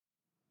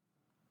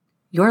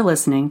You're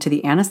listening to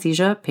the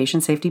Anesthesia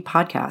Patient Safety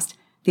Podcast,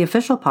 the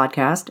official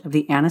podcast of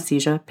the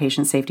Anesthesia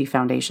Patient Safety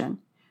Foundation.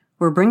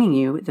 We're bringing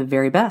you the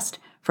very best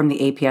from the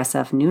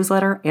APSF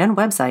newsletter and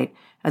website,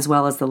 as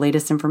well as the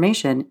latest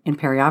information in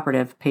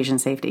perioperative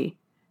patient safety.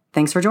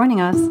 Thanks for joining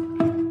us.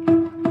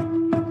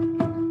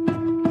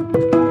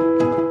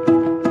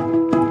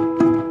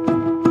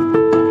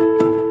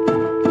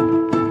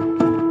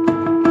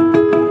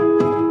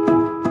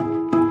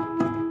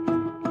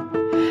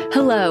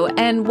 Hello,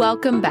 and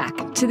welcome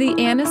back to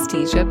the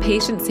Anesthesia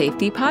Patient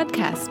Safety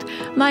Podcast.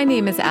 My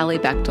name is Allie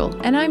Bechtel,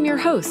 and I'm your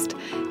host.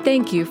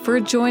 Thank you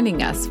for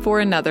joining us for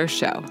another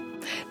show.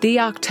 The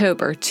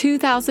October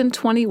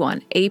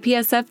 2021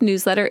 APSF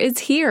newsletter is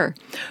here.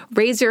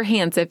 Raise your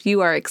hands if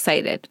you are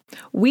excited.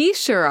 We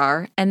sure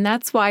are, and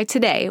that's why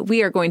today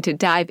we are going to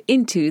dive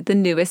into the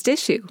newest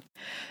issue.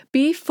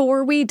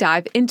 Before we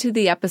dive into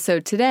the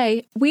episode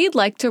today, we'd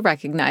like to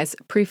recognize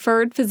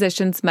Preferred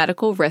Physicians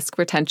Medical Risk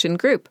Retention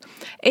Group,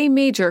 a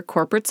major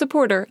corporate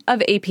supporter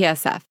of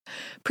APSF.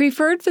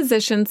 Preferred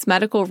Physicians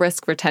Medical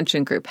Risk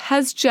Retention Group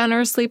has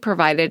generously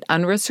provided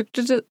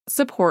unrestricted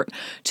support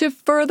to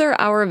further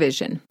our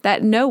vision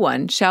that no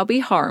one shall be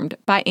harmed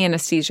by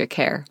anesthesia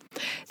care.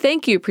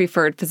 Thank you,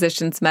 Preferred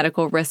Physicians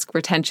Medical Risk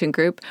Retention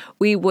Group.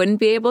 We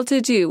wouldn't be able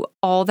to do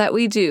all that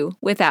we do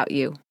without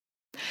you.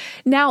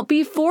 Now,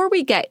 before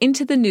we get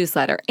into the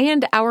newsletter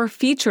and our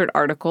featured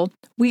article,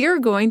 we are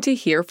going to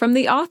hear from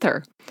the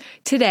author.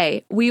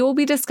 Today, we will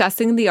be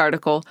discussing the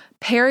article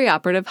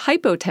Perioperative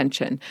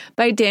Hypotension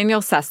by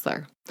Daniel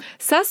Sessler.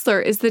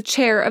 Sessler is the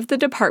chair of the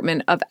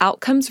Department of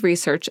Outcomes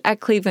Research at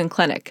Cleveland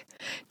Clinic.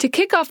 To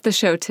kick off the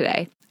show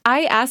today,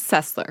 I asked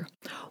Sessler,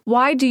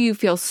 why do you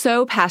feel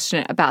so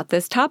passionate about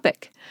this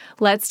topic?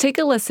 Let's take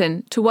a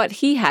listen to what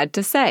he had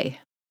to say.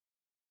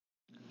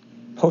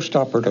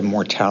 Postoperative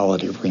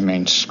mortality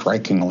remains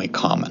strikingly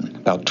common.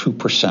 About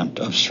 2%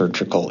 of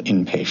surgical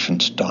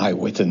inpatients die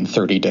within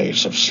 30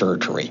 days of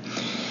surgery.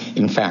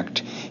 In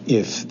fact,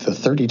 if the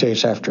 30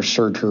 days after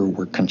surgery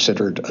were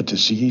considered a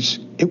disease,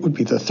 it would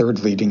be the third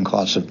leading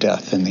cause of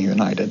death in the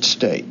United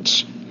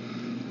States.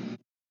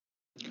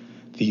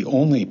 The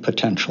only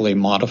potentially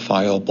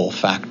modifiable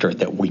factor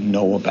that we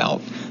know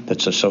about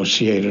that's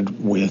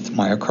associated with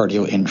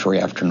myocardial injury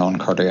after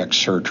non-cardiac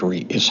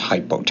surgery is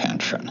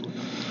hypotension.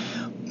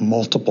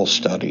 Multiple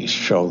studies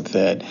show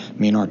that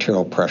mean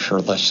arterial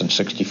pressure less than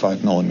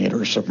 65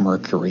 millimeters of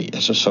mercury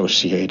is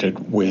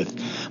associated with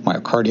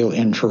myocardial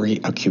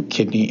injury, acute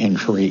kidney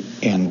injury,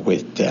 and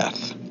with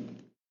death.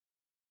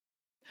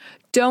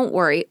 Don't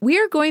worry, we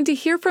are going to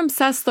hear from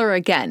Sessler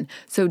again,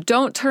 so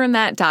don't turn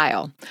that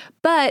dial.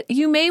 But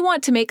you may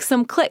want to make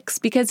some clicks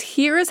because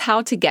here is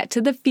how to get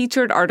to the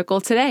featured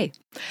article today.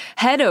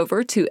 Head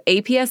over to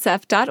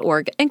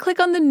apsf.org and click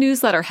on the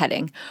newsletter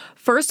heading.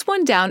 First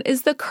one down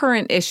is the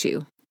current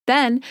issue.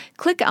 Then,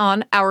 click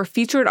on our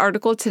featured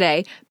article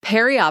today,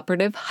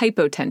 Perioperative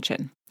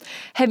Hypotension.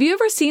 Have you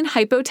ever seen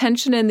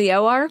hypotension in the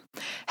OR?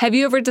 Have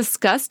you ever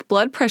discussed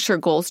blood pressure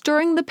goals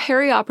during the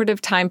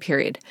perioperative time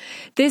period?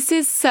 This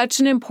is such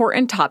an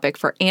important topic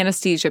for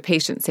anesthesia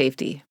patient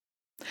safety.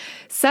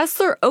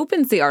 Sessler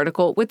opens the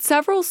article with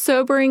several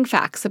sobering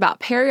facts about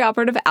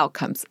perioperative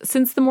outcomes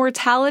since the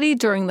mortality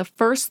during the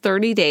first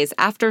 30 days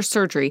after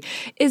surgery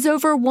is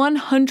over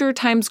 100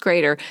 times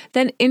greater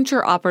than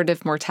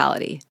intraoperative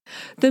mortality.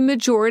 The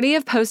majority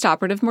of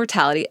postoperative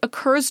mortality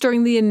occurs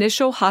during the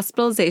initial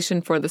hospitalization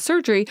for the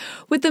surgery,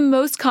 with the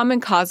most common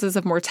causes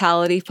of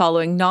mortality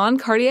following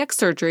non-cardiac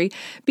surgery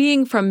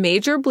being from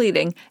major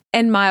bleeding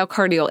and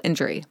myocardial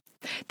injury.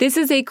 This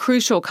is a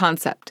crucial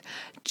concept.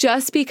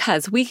 Just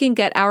because we can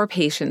get our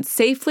patients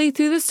safely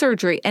through the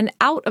surgery and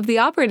out of the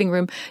operating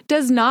room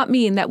does not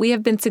mean that we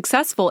have been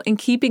successful in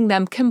keeping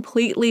them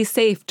completely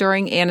safe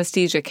during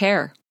anesthesia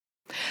care.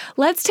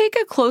 Let's take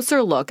a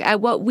closer look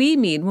at what we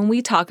mean when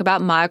we talk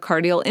about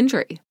myocardial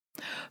injury.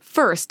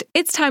 First,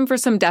 it's time for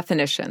some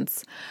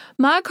definitions.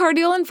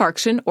 Myocardial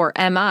infarction, or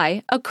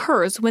MI,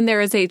 occurs when there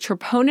is a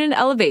troponin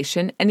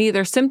elevation and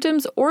either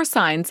symptoms or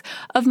signs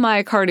of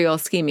myocardial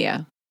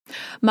ischemia.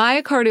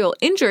 Myocardial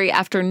injury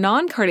after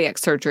non-cardiac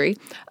surgery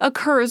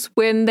occurs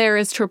when there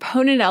is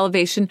troponin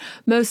elevation,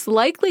 most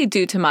likely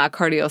due to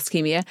myocardial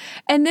ischemia,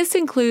 and this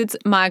includes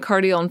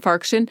myocardial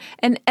infarction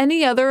and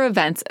any other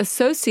events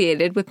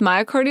associated with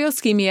myocardial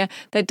ischemia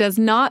that does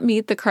not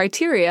meet the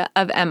criteria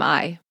of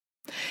MI.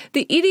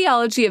 The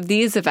etiology of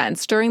these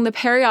events during the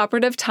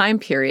perioperative time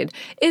period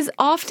is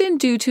often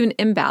due to an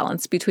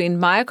imbalance between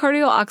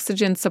myocardial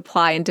oxygen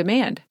supply and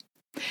demand.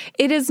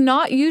 It is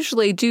not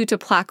usually due to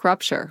plaque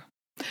rupture.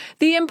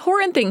 The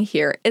important thing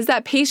here is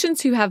that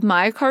patients who have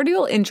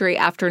myocardial injury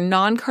after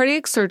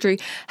non-cardiac surgery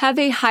have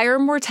a higher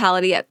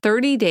mortality at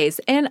 30 days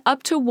and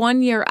up to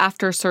 1 year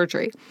after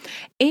surgery.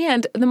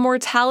 And the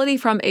mortality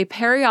from a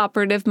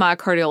perioperative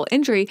myocardial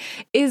injury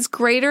is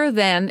greater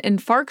than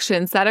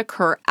infarctions that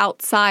occur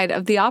outside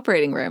of the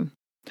operating room.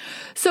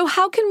 So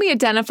how can we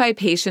identify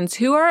patients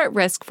who are at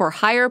risk for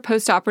higher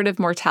postoperative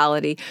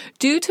mortality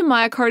due to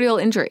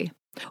myocardial injury?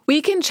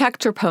 We can check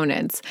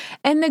troponins,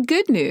 and the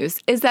good news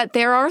is that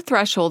there are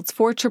thresholds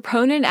for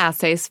troponin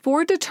assays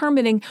for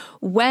determining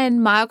when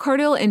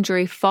myocardial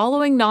injury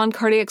following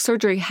non-cardiac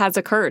surgery has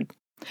occurred.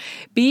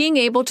 Being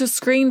able to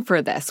screen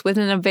for this with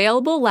an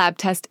available lab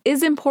test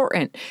is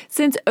important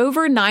since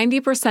over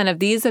 90% of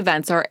these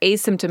events are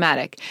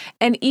asymptomatic,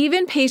 and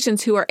even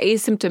patients who are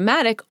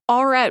asymptomatic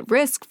are at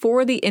risk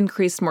for the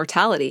increased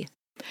mortality.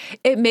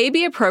 It may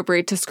be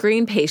appropriate to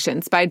screen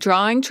patients by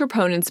drawing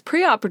troponins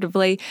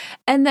preoperatively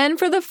and then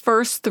for the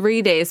first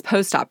 3 days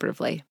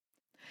postoperatively.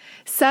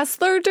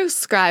 Sessler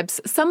describes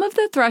some of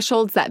the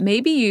thresholds that may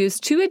be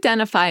used to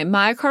identify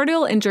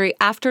myocardial injury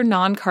after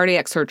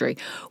non-cardiac surgery,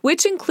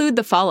 which include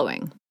the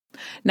following.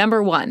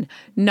 Number 1,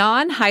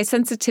 non-high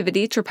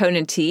sensitivity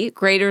troponin T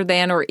greater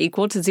than or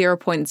equal to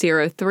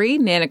 0.03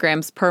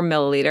 nanograms per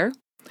milliliter.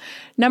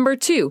 Number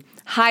 2,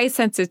 high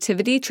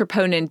sensitivity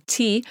troponin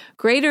T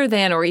greater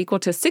than or equal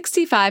to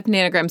 65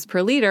 nanograms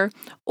per liter,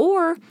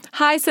 or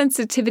high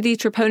sensitivity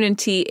troponin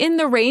T in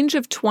the range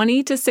of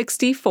 20 to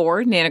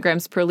 64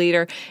 nanograms per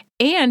liter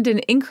and an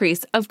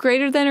increase of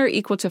greater than or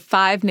equal to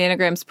 5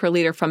 nanograms per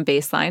liter from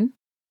baseline.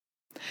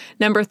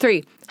 Number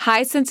 3,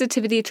 high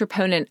sensitivity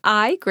troponin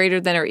I greater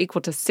than or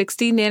equal to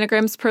 60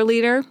 nanograms per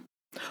liter.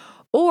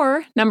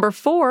 Or number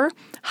 4,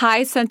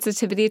 high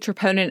sensitivity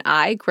troponin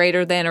I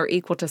greater than or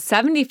equal to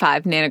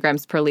 75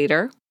 nanograms per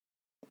liter.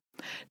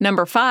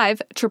 Number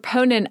 5,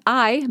 troponin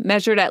I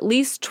measured at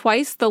least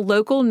twice the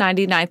local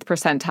 99th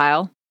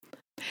percentile.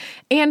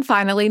 And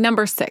finally,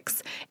 number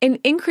 6, an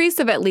increase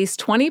of at least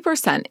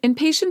 20% in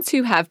patients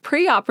who have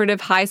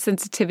preoperative high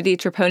sensitivity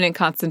troponin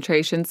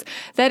concentrations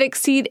that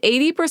exceed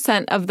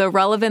 80% of the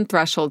relevant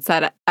thresholds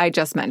that I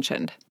just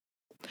mentioned.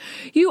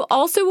 You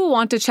also will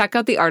want to check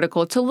out the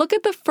article to look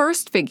at the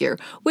first figure,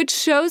 which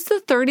shows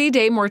the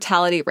 30-day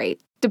mortality rate,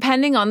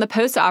 depending on the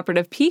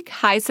postoperative peak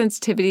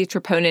high-sensitivity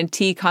troponin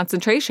T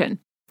concentration.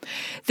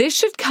 This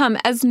should come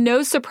as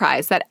no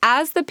surprise that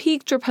as the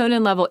peak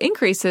troponin level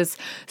increases,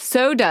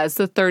 so does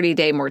the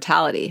 30-day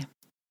mortality.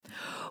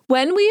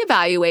 When we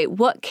evaluate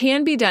what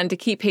can be done to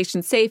keep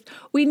patients safe,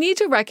 we need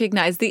to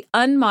recognize the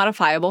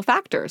unmodifiable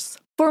factors.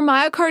 For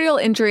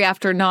myocardial injury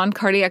after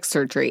non-cardiac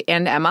surgery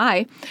and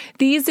MI,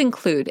 these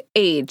include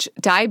age,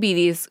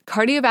 diabetes,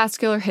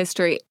 cardiovascular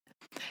history,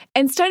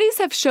 and studies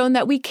have shown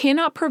that we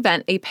cannot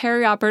prevent a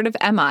perioperative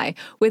MI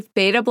with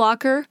beta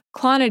blocker,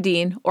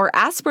 clonidine, or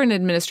aspirin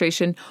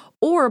administration,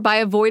 or by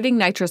avoiding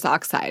nitrous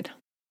oxide.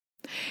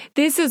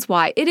 This is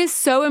why it is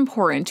so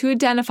important to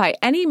identify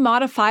any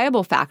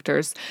modifiable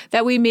factors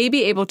that we may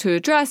be able to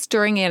address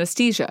during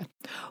anesthesia,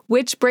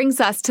 which brings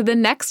us to the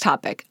next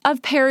topic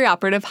of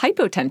perioperative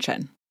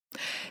hypotension.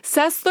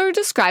 Sessler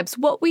describes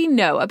what we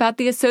know about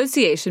the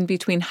association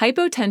between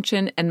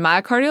hypotension and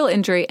myocardial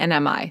injury and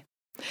MI.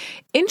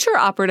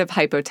 Intraoperative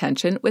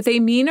hypotension with a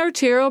mean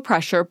arterial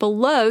pressure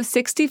below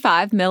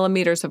 65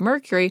 millimeters of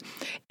mercury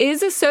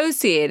is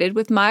associated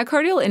with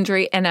myocardial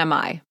injury and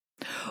MI.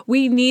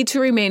 We need to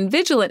remain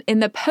vigilant in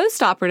the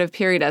postoperative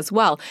period as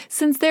well,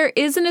 since there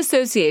is an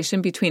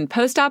association between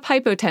postop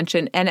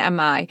hypotension and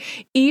MI,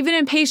 even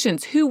in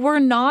patients who were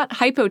not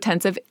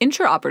hypotensive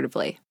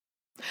intraoperatively.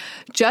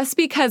 Just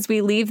because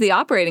we leave the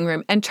operating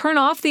room and turn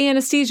off the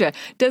anesthesia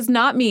does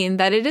not mean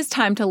that it is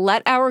time to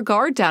let our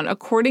guard down,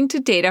 according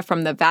to data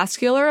from the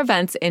Vascular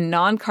Events in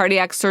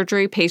Non-Cardiac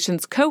Surgery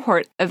Patients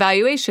Cohort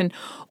Evaluation,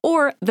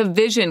 or the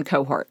VISION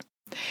cohort.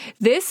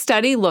 This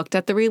study looked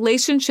at the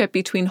relationship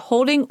between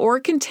holding or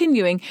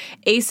continuing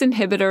ACE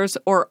inhibitors,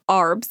 or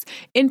ARBs,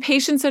 in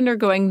patients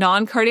undergoing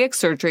non-cardiac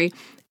surgery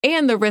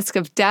and the risk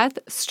of death,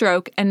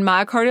 stroke, and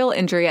myocardial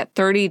injury at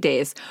 30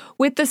 days,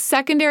 with the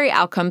secondary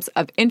outcomes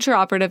of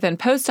intraoperative and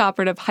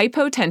postoperative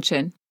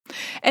hypotension.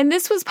 And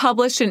this was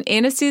published in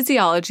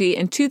Anesthesiology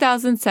in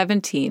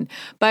 2017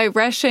 by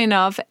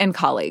Reshetnev and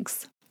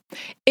colleagues.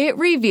 It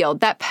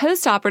revealed that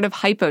postoperative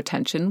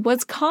hypotension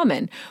was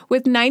common,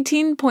 with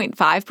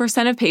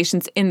 19.5% of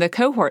patients in the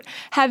cohort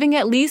having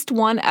at least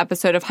one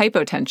episode of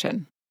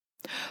hypotension.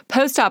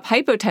 Post-op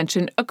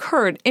hypotension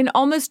occurred in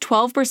almost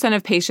 12%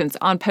 of patients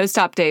on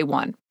post-op day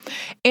 1,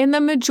 and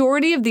the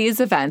majority of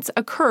these events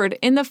occurred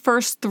in the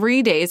first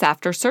 3 days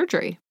after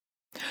surgery.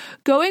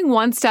 Going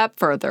one step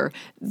further,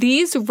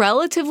 these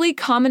relatively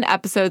common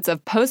episodes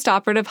of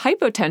postoperative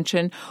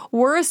hypotension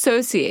were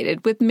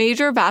associated with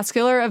major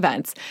vascular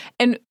events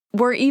and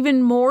were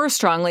even more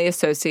strongly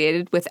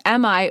associated with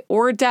MI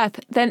or death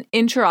than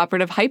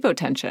intraoperative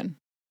hypotension.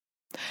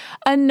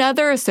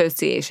 Another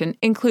association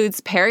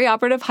includes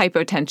perioperative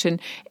hypotension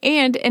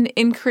and an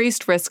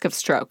increased risk of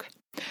stroke.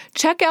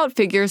 Check out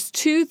figures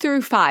 2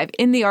 through 5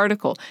 in the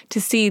article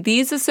to see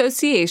these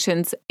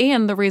associations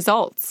and the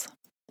results.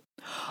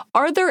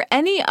 Are there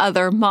any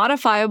other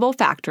modifiable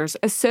factors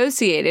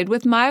associated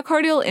with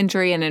myocardial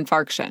injury and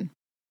infarction?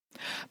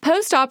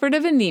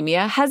 Postoperative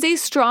anemia has a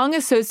strong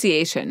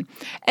association,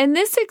 and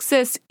this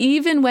exists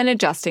even when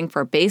adjusting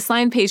for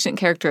baseline patient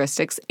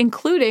characteristics,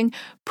 including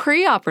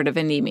preoperative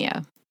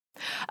anemia.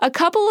 A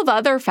couple of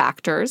other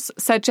factors,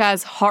 such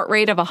as heart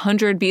rate of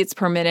 100 beats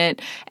per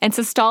minute and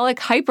systolic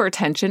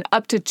hypertension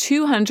up to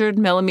 200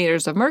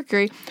 millimeters of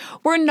mercury,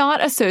 were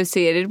not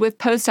associated with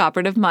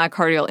postoperative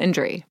myocardial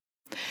injury.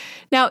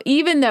 Now,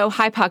 even though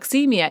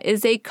hypoxemia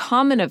is a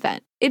common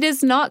event, it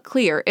is not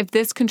clear if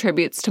this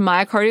contributes to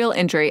myocardial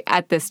injury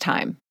at this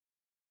time.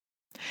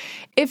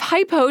 If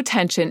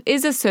hypotension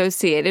is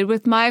associated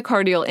with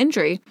myocardial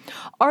injury,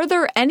 are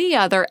there any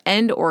other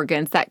end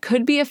organs that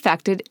could be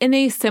affected in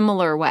a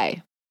similar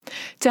way?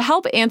 To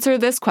help answer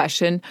this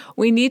question,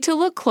 we need to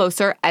look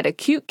closer at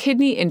acute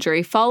kidney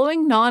injury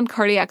following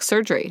non-cardiac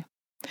surgery.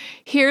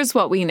 Here's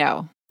what we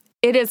know.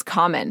 It is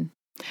common.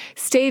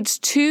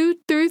 Stage 2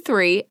 through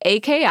 3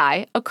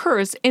 AKI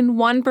occurs in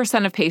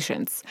 1% of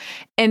patients,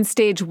 and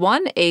Stage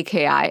 1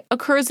 AKI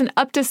occurs in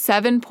up to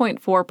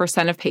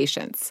 7.4% of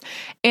patients,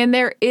 and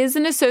there is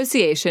an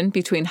association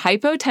between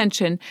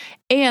hypotension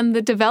and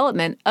the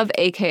development of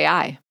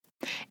AKI.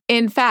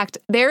 In fact,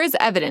 there is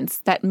evidence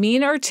that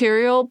mean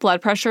arterial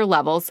blood pressure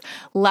levels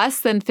less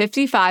than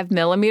 55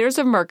 millimeters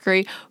of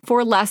mercury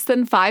for less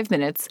than 5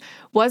 minutes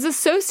was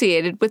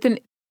associated with an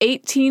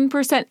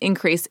 18%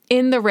 increase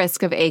in the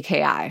risk of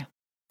AKI.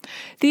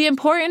 The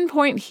important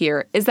point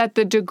here is that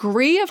the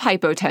degree of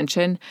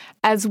hypotension,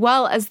 as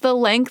well as the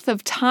length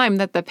of time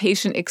that the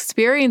patient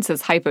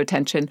experiences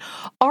hypotension,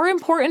 are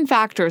important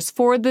factors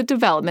for the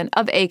development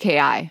of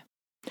AKI.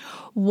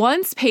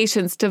 Once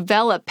patients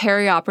develop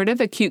perioperative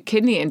acute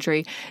kidney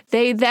injury,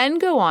 they then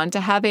go on to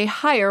have a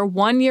higher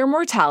 1-year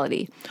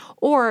mortality,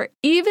 or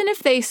even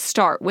if they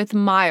start with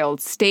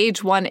mild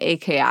Stage 1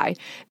 AKI,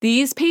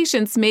 these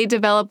patients may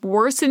develop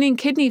worsening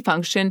kidney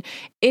function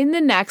in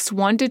the next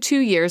 1 to 2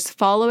 years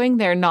following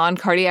their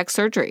non-cardiac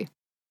surgery.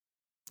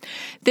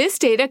 This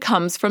data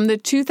comes from the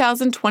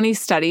 2020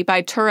 study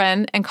by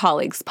Turan and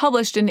colleagues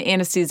published in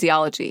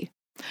Anesthesiology.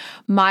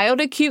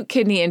 Mild acute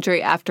kidney injury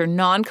after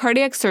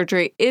non-cardiac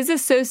surgery is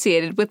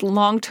associated with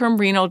long-term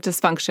renal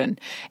dysfunction,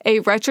 a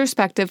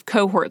retrospective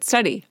cohort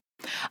study.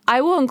 I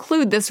will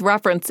include this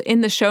reference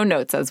in the show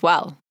notes as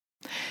well.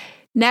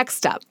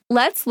 Next up,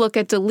 let's look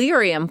at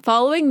delirium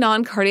following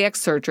non-cardiac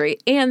surgery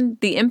and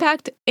the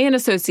impact and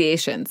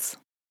associations.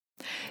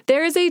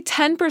 There is a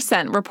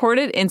 10%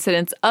 reported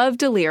incidence of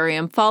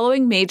delirium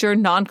following major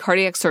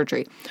non-cardiac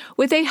surgery,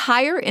 with a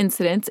higher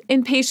incidence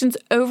in patients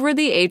over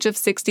the age of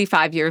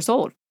 65 years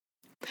old.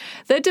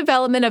 The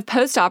development of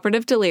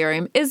postoperative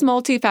delirium is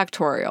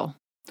multifactorial.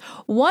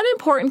 One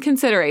important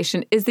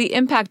consideration is the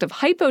impact of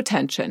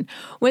hypotension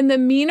when the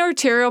mean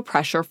arterial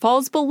pressure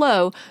falls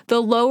below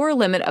the lower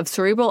limit of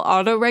cerebral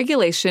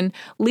autoregulation,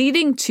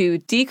 leading to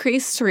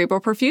decreased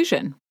cerebral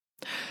perfusion.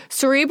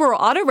 Cerebral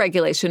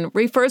autoregulation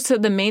refers to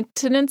the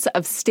maintenance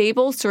of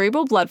stable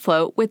cerebral blood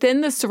flow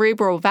within the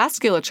cerebral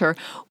vasculature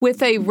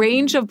with a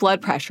range of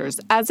blood pressures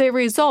as a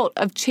result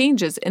of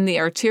changes in the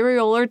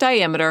arteriolar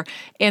diameter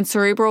and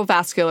cerebral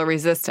vascular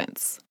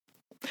resistance.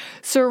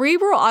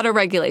 Cerebral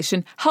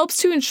autoregulation helps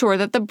to ensure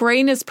that the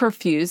brain is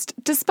perfused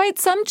despite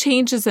some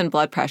changes in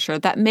blood pressure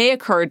that may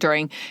occur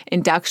during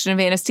induction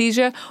of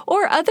anesthesia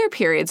or other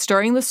periods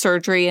during the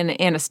surgery and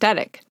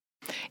anesthetic.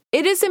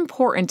 It is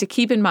important to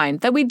keep in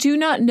mind that we do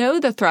not know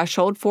the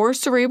threshold for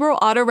cerebral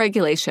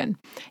autoregulation,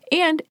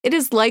 and it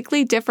is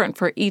likely different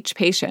for each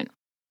patient.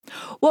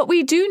 What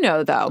we do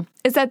know, though,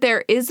 is that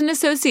there is an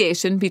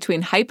association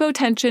between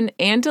hypotension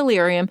and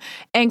delirium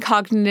and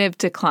cognitive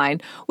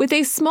decline, with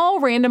a small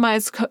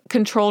randomized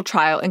control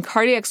trial in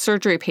cardiac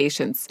surgery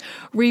patients,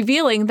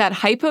 revealing that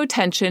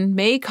hypotension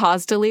may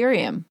cause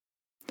delirium.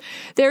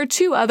 There are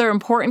 2 other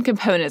important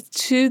components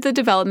to the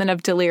development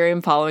of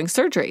delirium following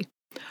surgery.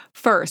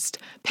 First,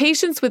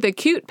 patients with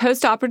acute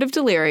postoperative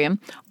delirium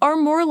are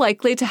more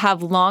likely to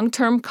have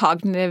long-term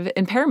cognitive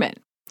impairment.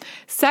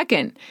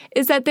 Second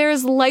is that there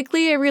is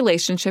likely a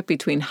relationship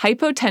between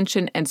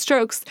hypotension and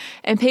strokes,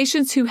 and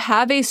patients who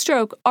have a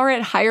stroke are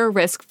at higher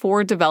risk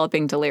for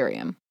developing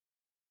delirium.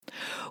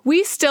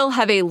 We still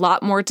have a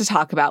lot more to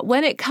talk about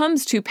when it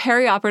comes to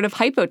perioperative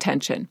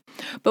hypotension,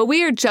 but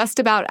we are just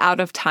about out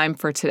of time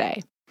for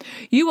today.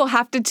 You will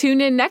have to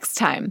tune in next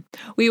time.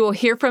 We will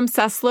hear from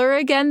Sessler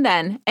again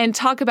then and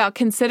talk about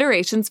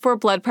considerations for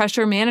blood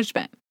pressure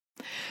management.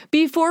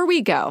 Before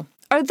we go,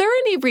 are there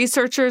any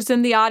researchers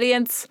in the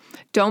audience?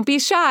 Don't be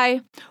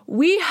shy.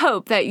 We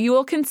hope that you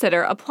will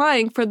consider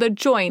applying for the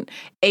joint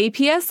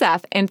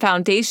APSF and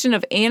Foundation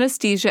of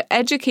Anesthesia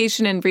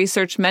Education and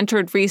Research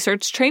Mentored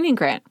Research Training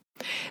Grant.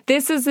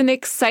 This is an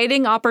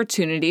exciting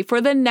opportunity for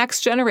the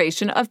next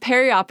generation of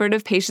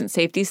perioperative patient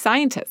safety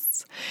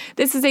scientists.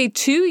 This is a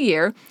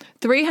 2-year,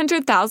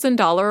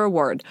 $300,000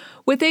 award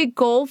with a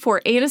goal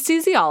for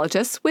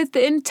anesthesiologists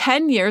within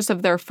 10 years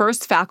of their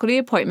first faculty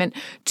appointment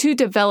to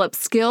develop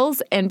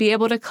skills and be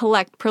able to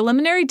collect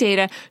preliminary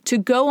data to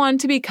go on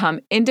to become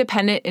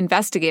independent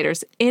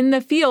investigators in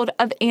the field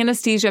of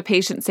anesthesia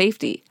patient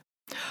safety.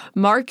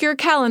 Mark your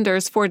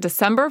calendars for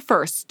December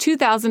 1st,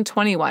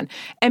 2021,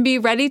 and be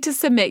ready to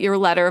submit your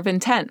letter of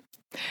intent.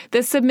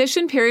 The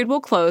submission period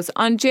will close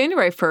on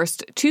January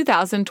 1st,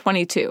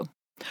 2022.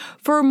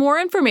 For more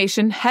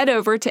information, head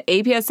over to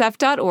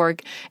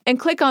apsf.org and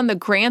click on the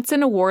Grants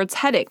and Awards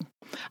heading.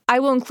 I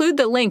will include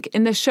the link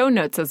in the show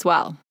notes as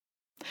well.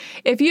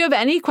 If you have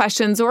any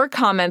questions or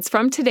comments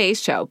from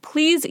today's show,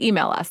 please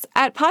email us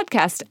at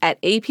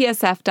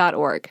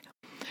podcast@apsf.org.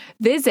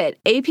 Visit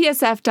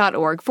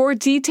apsf.org for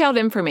detailed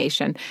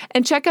information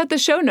and check out the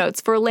show notes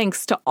for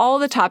links to all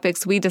the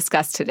topics we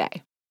discussed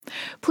today.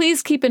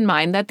 Please keep in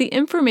mind that the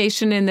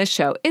information in this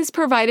show is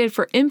provided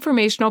for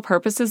informational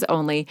purposes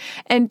only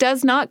and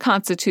does not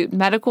constitute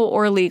medical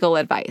or legal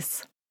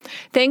advice.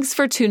 Thanks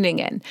for tuning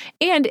in.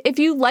 And if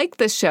you like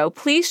this show,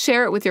 please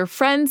share it with your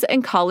friends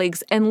and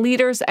colleagues and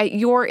leaders at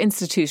your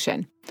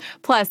institution.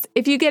 Plus,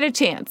 if you get a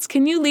chance,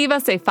 can you leave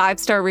us a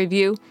 5-star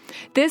review?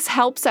 This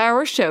helps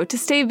our show to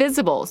stay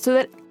visible so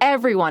that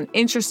everyone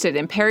interested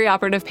in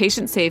perioperative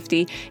patient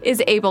safety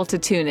is able to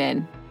tune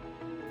in.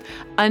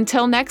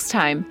 Until next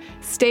time,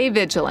 stay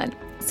vigilant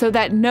so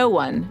that no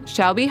one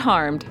shall be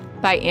harmed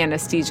by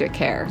anesthesia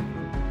care.